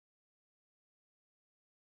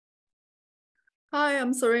Hi,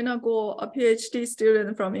 I'm Serena Guo, a PhD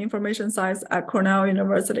student from Information Science at Cornell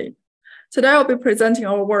University. Today, I'll be presenting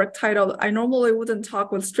our work titled I Normally Wouldn't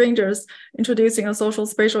Talk with Strangers, Introducing a Social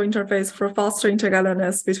Spatial Interface for Fostering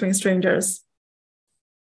Togetherness Between Strangers.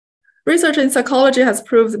 Research in psychology has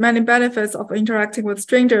proved many benefits of interacting with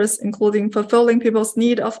strangers, including fulfilling people's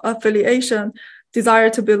need of affiliation, desire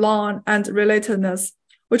to belong, and relatedness,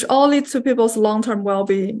 which all lead to people's long-term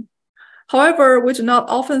well-being. However, we do not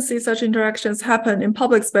often see such interactions happen in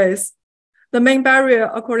public space. The main barrier,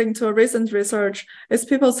 according to a recent research, is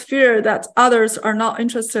people's fear that others are not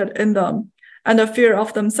interested in them, and a fear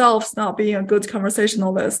of themselves not being a good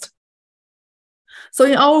conversationalist. So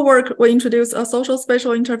in our work, we introduce a social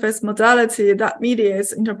spatial interface modality that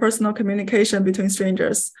mediates interpersonal communication between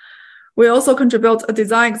strangers. We also contribute a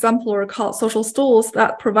design exemplar called SocialStools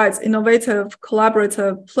that provides innovative,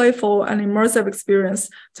 collaborative, playful, and immersive experience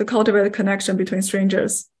to cultivate a connection between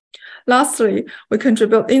strangers. Lastly, we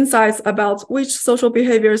contribute insights about which social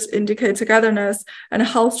behaviors indicate togetherness and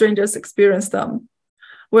how strangers experience them.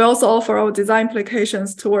 We also offer our design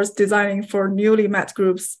applications towards designing for newly met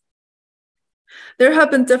groups. There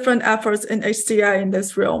have been different efforts in HCI in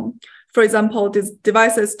this realm. For example,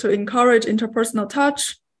 devices to encourage interpersonal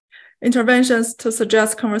touch, interventions to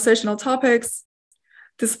suggest conversational topics,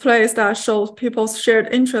 displays that show people's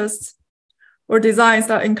shared interests, or designs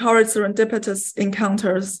that encourage serendipitous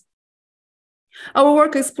encounters. Our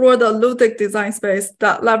work explored the ludic design space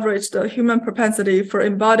that leveraged the human propensity for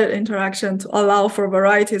embodied interaction to allow for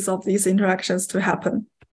varieties of these interactions to happen.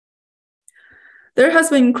 There has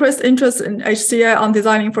been increased interest in HCI on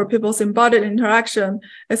designing for people's embodied interaction,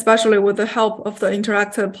 especially with the help of the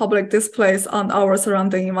interactive public displays on our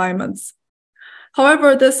surrounding environments.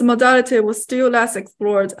 However, this modality was still less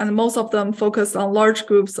explored, and most of them focused on large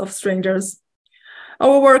groups of strangers.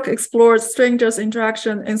 Our work explored strangers'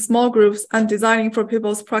 interaction in small groups and designing for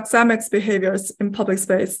people's proxemics behaviors in public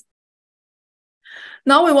space.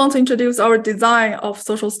 Now we want to introduce our design of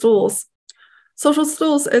SocialStools.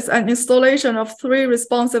 SocialStools is an installation of 3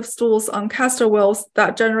 responsive stools on caster wheels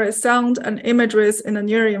that generate sound and imageries in the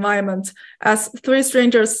near environment as 3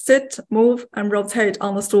 strangers sit, move, and rotate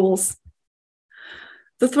on the stools.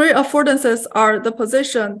 The 3 affordances are the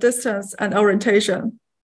position, distance, and orientation.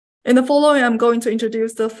 In the following, I'm going to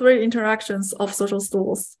introduce the 3 interactions of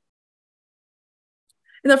SocialStools.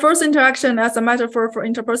 In the first interaction, as a metaphor for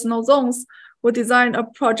interpersonal zones, we designed a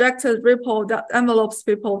projected ripple that envelopes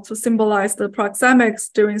people to symbolize the proxemics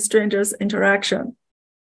during strangers' interaction.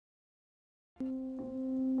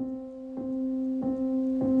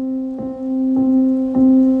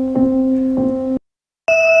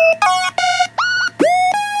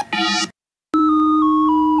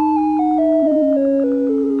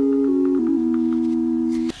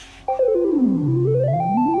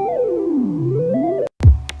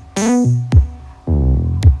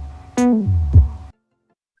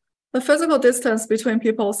 The physical distance between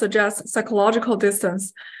people suggests psychological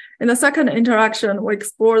distance. In the second interaction, we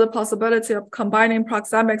explore the possibility of combining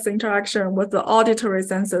proxemics interaction with the auditory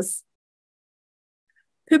senses.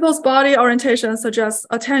 People's body orientation suggests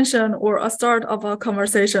attention or a start of a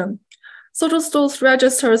conversation. SocialStools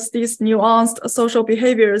registers these nuanced social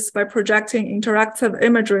behaviors by projecting interactive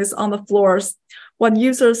imageries on the floors when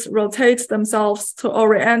users rotate themselves to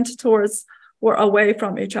orient towards or away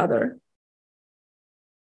from each other.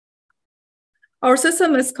 Our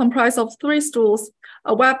system is comprised of 3 stools,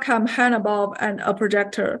 a webcam hand above, and a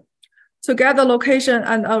projector. To get the location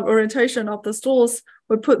and orientation of the stools,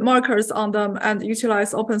 we put markers on them and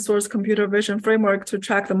utilize open source computer vision framework to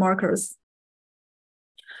track the markers.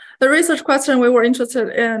 The research question we were interested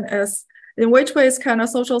in is, in which ways can a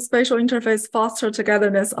social spatial interface foster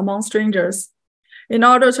togetherness among strangers? In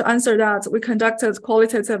order to answer that, we conducted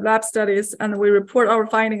qualitative lab studies and we report our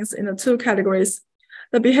findings in the 2 categories: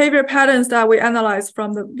 the behavior patterns that we analyze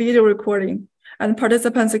from the video recording, and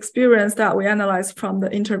participants' experience that we analyze from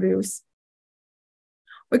the interviews.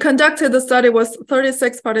 We conducted the study with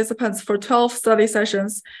 36 participants for 12 study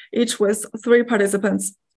sessions, each with 3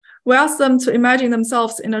 participants. We asked them to imagine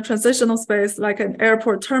themselves in a transitional space like an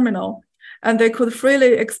airport terminal, and they could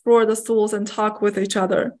freely explore the stools and talk with each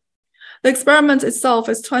other. The experiment itself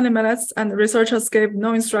is 20 minutes, and the researchers gave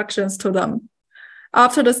no instructions to them.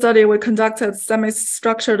 After the study, we conducted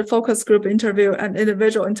semi-structured focus group interview and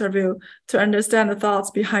individual interview to understand the thoughts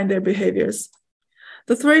behind their behaviors.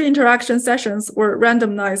 The 3 interaction sessions were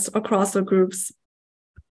randomized across the groups.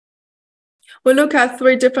 We look at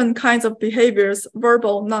 3 different kinds of behaviors: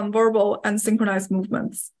 verbal, nonverbal, and synchronized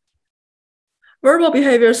movements. Verbal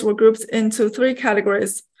behaviors were grouped into 3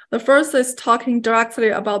 categories. The first is talking directly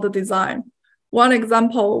about the design. One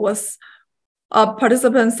example was A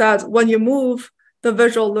participant said, when you move, the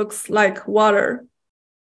visual looks like water.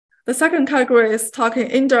 The second category is talking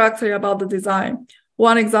indirectly about the design.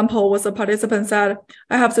 One example was a participant said,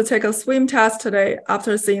 I have to take a swim test today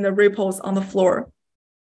after seeing the ripples on the floor.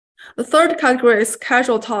 The third category is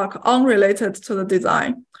casual talk unrelated to the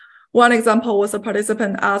design. One example was a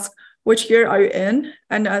participant asked, which year are you in?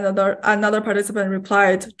 And another participant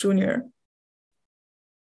replied, junior.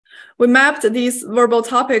 We mapped these verbal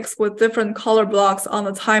topics with different color blocks on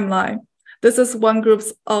the timeline. This is one group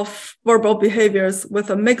of verbal behaviors with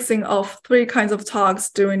a mixing of 3 kinds of talks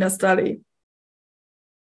during the study.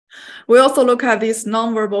 We also look at these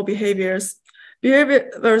nonverbal behaviors.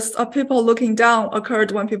 Behaviors of people looking down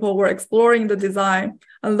occurred when people were exploring the design,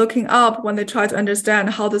 and looking up when they try to understand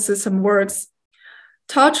how the system works.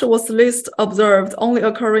 Touch was least observed, only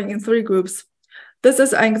occurring in 3 groups. This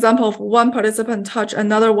is an example of one participant touch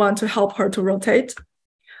another one to help her to rotate.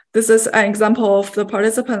 This is an example of the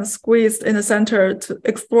participants squeezed in the center to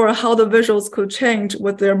explore how the visuals could change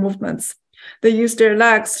with their movements. They used their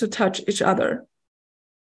legs to touch each other.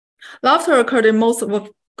 Laughter occurred in most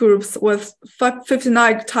of groups with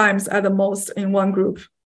 59 times at the most in one group.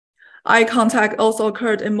 Eye contact also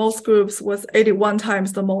occurred in most groups with 81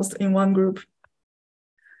 times the most in one group.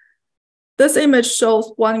 This image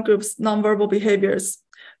shows one group's nonverbal behaviors.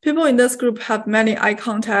 People in this group have many eye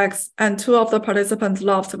contacts, and 2 of the participants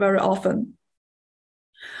laughed very often.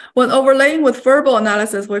 When overlaying with verbal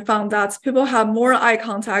analysis, we found that people have more eye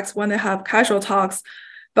contacts when they have casual talks,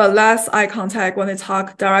 but less eye contact when they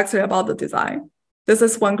talk directly about the design. This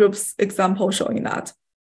is one group's example showing that.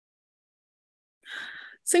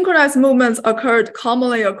 Synchronized movements occurred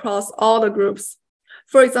commonly across all the groups.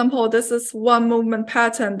 For example, this is one movement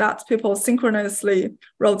pattern that people synchronously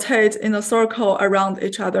rotate in a circle around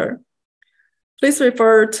each other. Please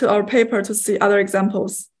refer to our paper to see other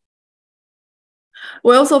examples.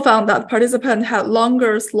 We also found that participants had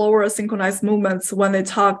longer, slower synchronized movements when they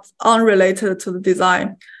talked unrelated to the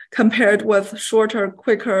design, compared with shorter,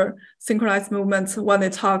 quicker synchronized movements when they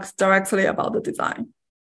talked directly about the design.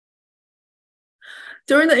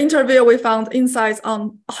 During the interview, we found insights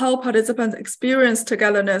on how participants experience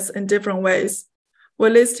togetherness in different ways. We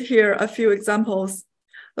list here a few examples,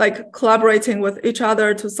 like collaborating with each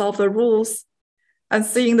other to solve the rules, and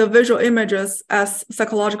seeing the visual images as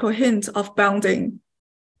psychological hint of bonding,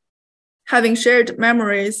 having shared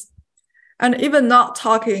memories, and even not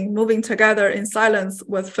talking, moving together in silence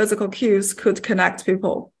with physical cues could connect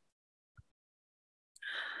people.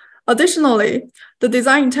 Additionally, the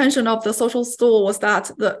design intention of the social stool was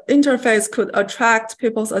that the interface could attract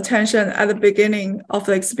people's attention at the beginning of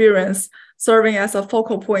the experience, serving as a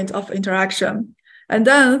focal point of interaction. And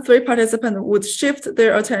then 3 participants would shift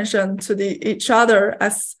their attention to each other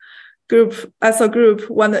as a group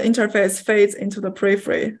when the interface fades into the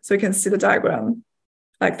periphery. So you can see the diagram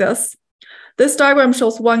like this. This diagram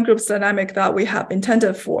shows one group's dynamic that we have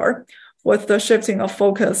intended for, with the shifting of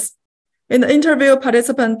focus. In the interview,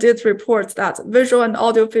 participants did report that visual and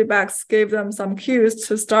audio feedbacks gave them some cues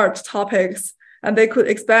to start topics, and they could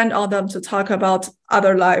expand on them to talk about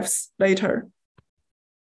other lives later.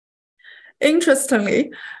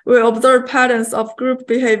 Interestingly, we observed patterns of group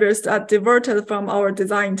behaviors that diverted from our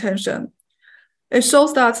design intention. It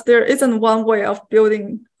shows that there isn't one way of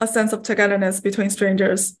building a sense of togetherness between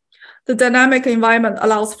strangers. The dynamic environment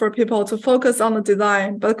allows for people to focus on the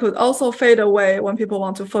design, but could also fade away when people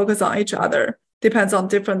want to focus on each other. Depends on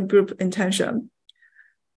different group intention.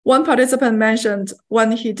 One participant mentioned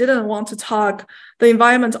when he didn't want to talk, the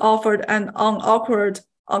environment offered an awkward,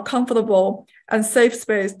 uncomfortable, and safe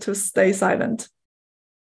space to stay silent.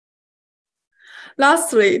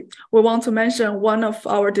 Lastly, we want to mention one of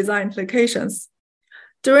our design implications.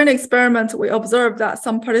 During the experiment, we observed that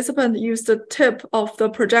some participants used the tip of the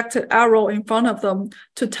projected arrow in front of them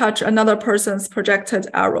to touch another person's projected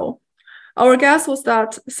arrow. Our guess was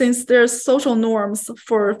that since there's social norms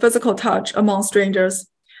for physical touch among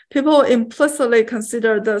strangers, people implicitly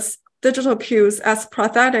consider these digital cues as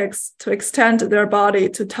prosthetics to extend their body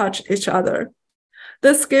to touch each other.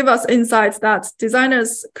 This gave us insights that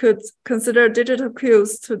designers could consider digital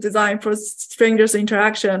cues to design for strangers'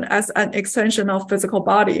 interaction as an extension of physical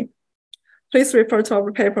body. Please refer to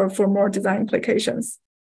our paper for more design implications.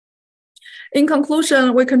 In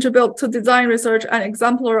conclusion, we contribute to design research an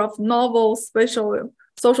exemplar of novel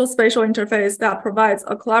social spatial interface that provides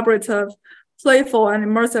a collaborative, playful, and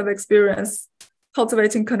immersive experience,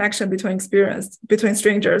 cultivating connection between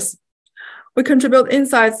strangers. We contribute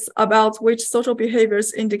insights about which social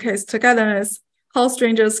behaviors indicate togetherness, how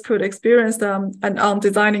strangers could experience them, and on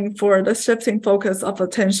designing for the shifting focus of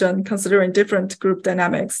attention considering different group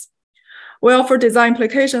dynamics. We offer design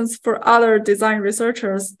implications for other design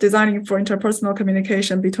researchers designing for interpersonal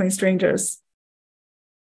communication between strangers.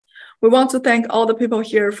 We want to thank all the people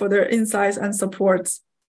here for their insights and support.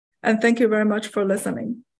 And thank you very much for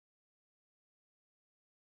listening.